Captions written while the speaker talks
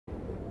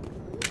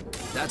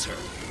That's her.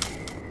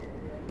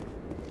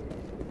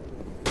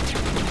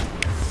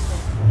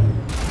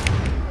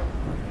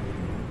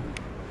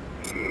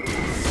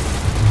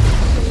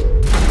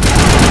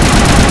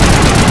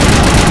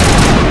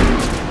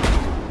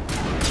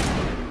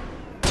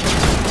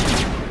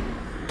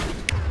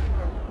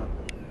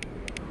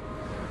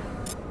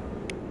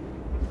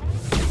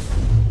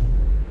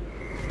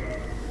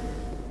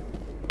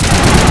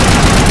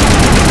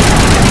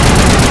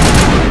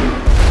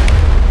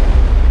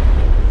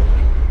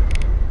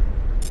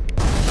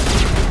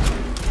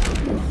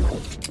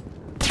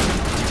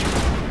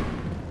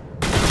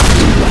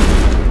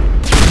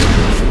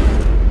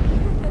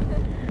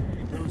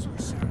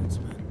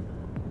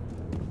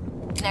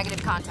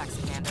 Negative contacts,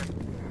 Commander.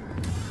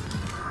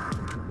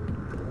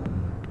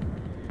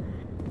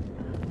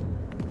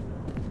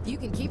 You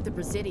can keep the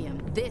Presidium.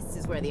 This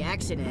is where the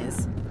action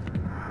is.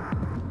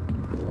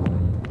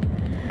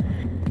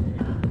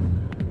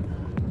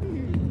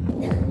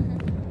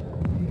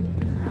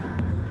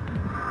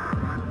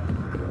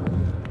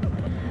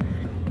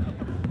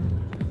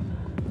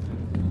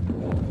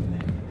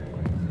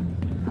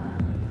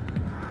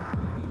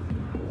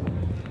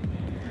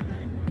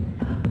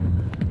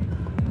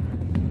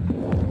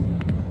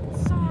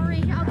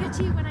 Sorry, I'll get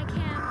to you when I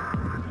can.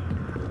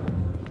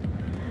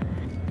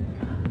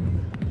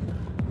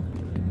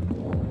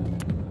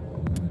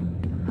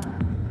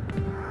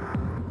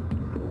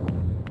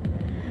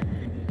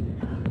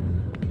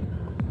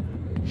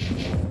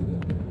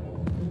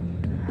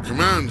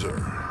 Commander,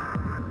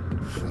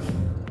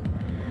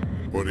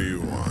 what do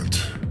you want?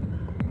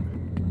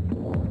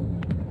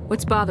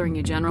 What's bothering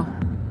you, General?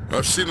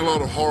 I've seen a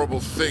lot of horrible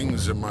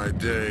things in my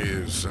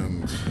days,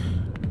 and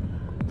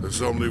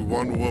there's only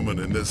one woman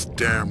in this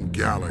damn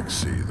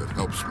galaxy that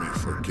helps me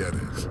forget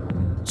it.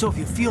 So if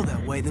you feel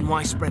that way, then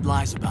why spread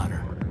lies about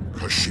her?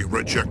 'Cause she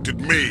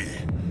rejected me!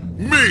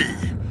 Me!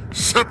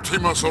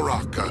 Septimus,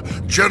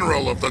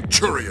 General of the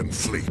Turian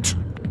fleet!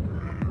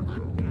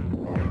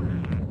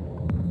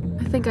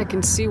 I think I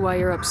can see why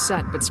you're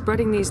upset, but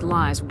spreading these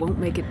lies won't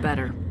make it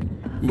better.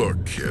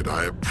 Look, kid,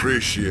 I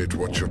appreciate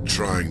what you're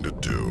trying to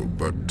do,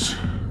 but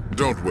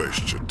don't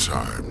waste your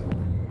time.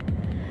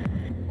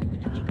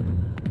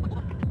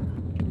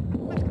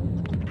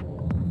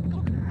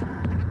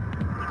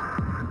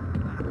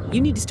 You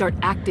need to start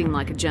acting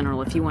like a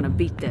general if you want to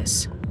beat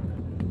this.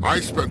 I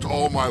spent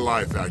all my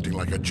life acting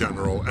like a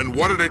general, and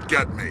what did it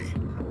get me?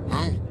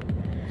 Huh?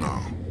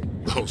 No,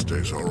 those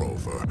days are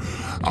over.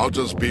 I'll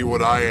just be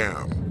what I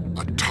am,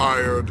 a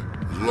tired,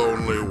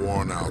 lonely,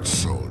 worn-out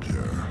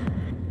soldier.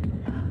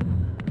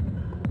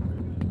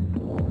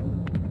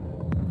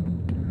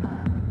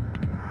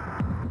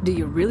 Do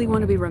you really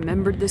want to be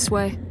remembered this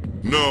way?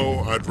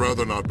 No, I'd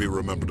rather not be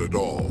remembered at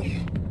all.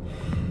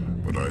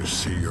 But I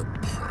see your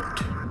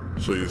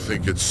point. So you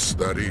think it's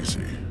that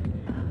easy?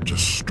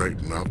 Just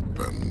straighten up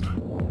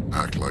and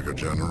act like a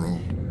general?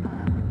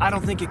 I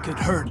don't think it could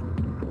hurt.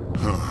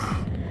 Huh.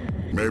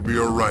 Maybe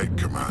you're right,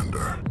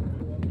 Commander.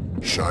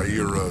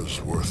 Shaira's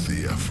worth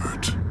the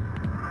effort.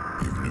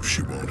 Even if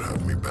she won't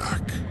have me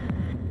back.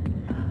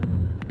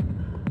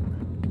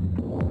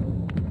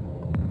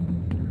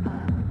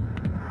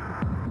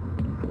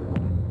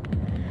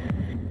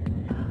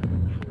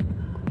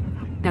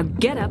 Now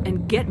get up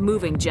and get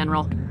moving,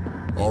 General.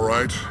 All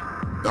right.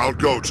 I'll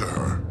go to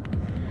her.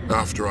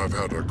 After I've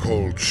had a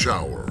cold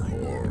shower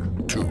or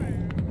two.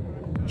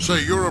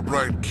 Say, you're a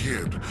bright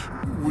kid.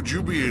 Would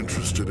you be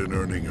interested in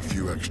earning a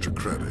few extra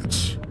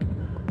credits?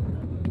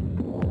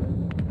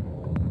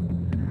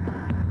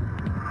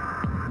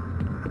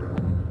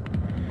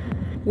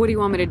 What do you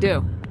want me to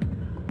do?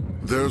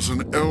 There's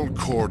an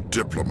L-Corps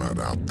diplomat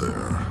out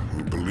there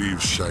who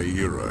believes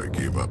Shaira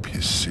gave up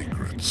his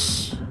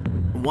secrets.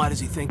 Why does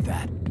he think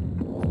that?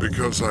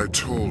 Because I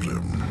told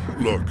him.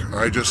 Look,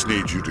 I just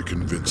need you to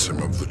convince him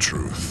of the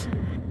truth.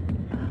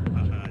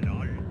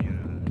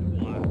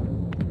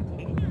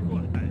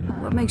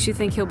 What makes you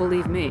think he'll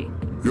believe me?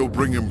 You'll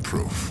bring him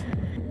proof.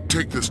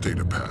 Take this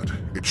datapad.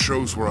 It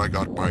shows where I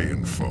got my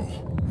info.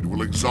 It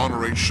will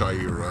exonerate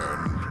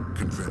Shaira and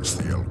convince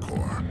the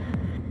L-Corps.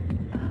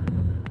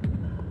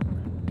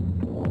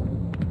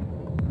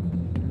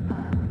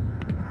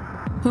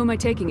 Who am I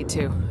taking it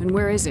to, and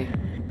where is he?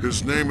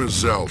 His name is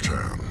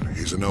Zaltan.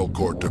 He's an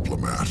L-Corps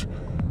diplomat.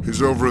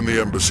 He's over in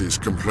the embassies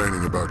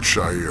complaining about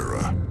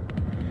Shaira.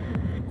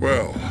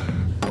 Well,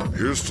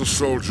 here's to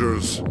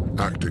soldiers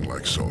acting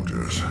like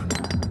soldiers.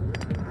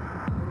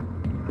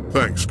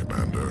 Thanks,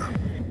 Commander.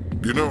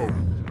 You know,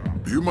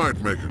 you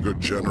might make a good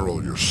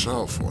general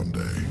yourself one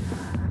day.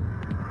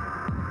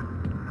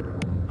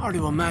 Hard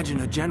to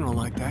imagine a general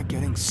like that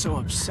getting so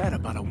upset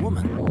about a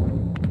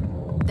woman.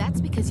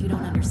 That's because you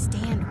don't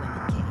understand women.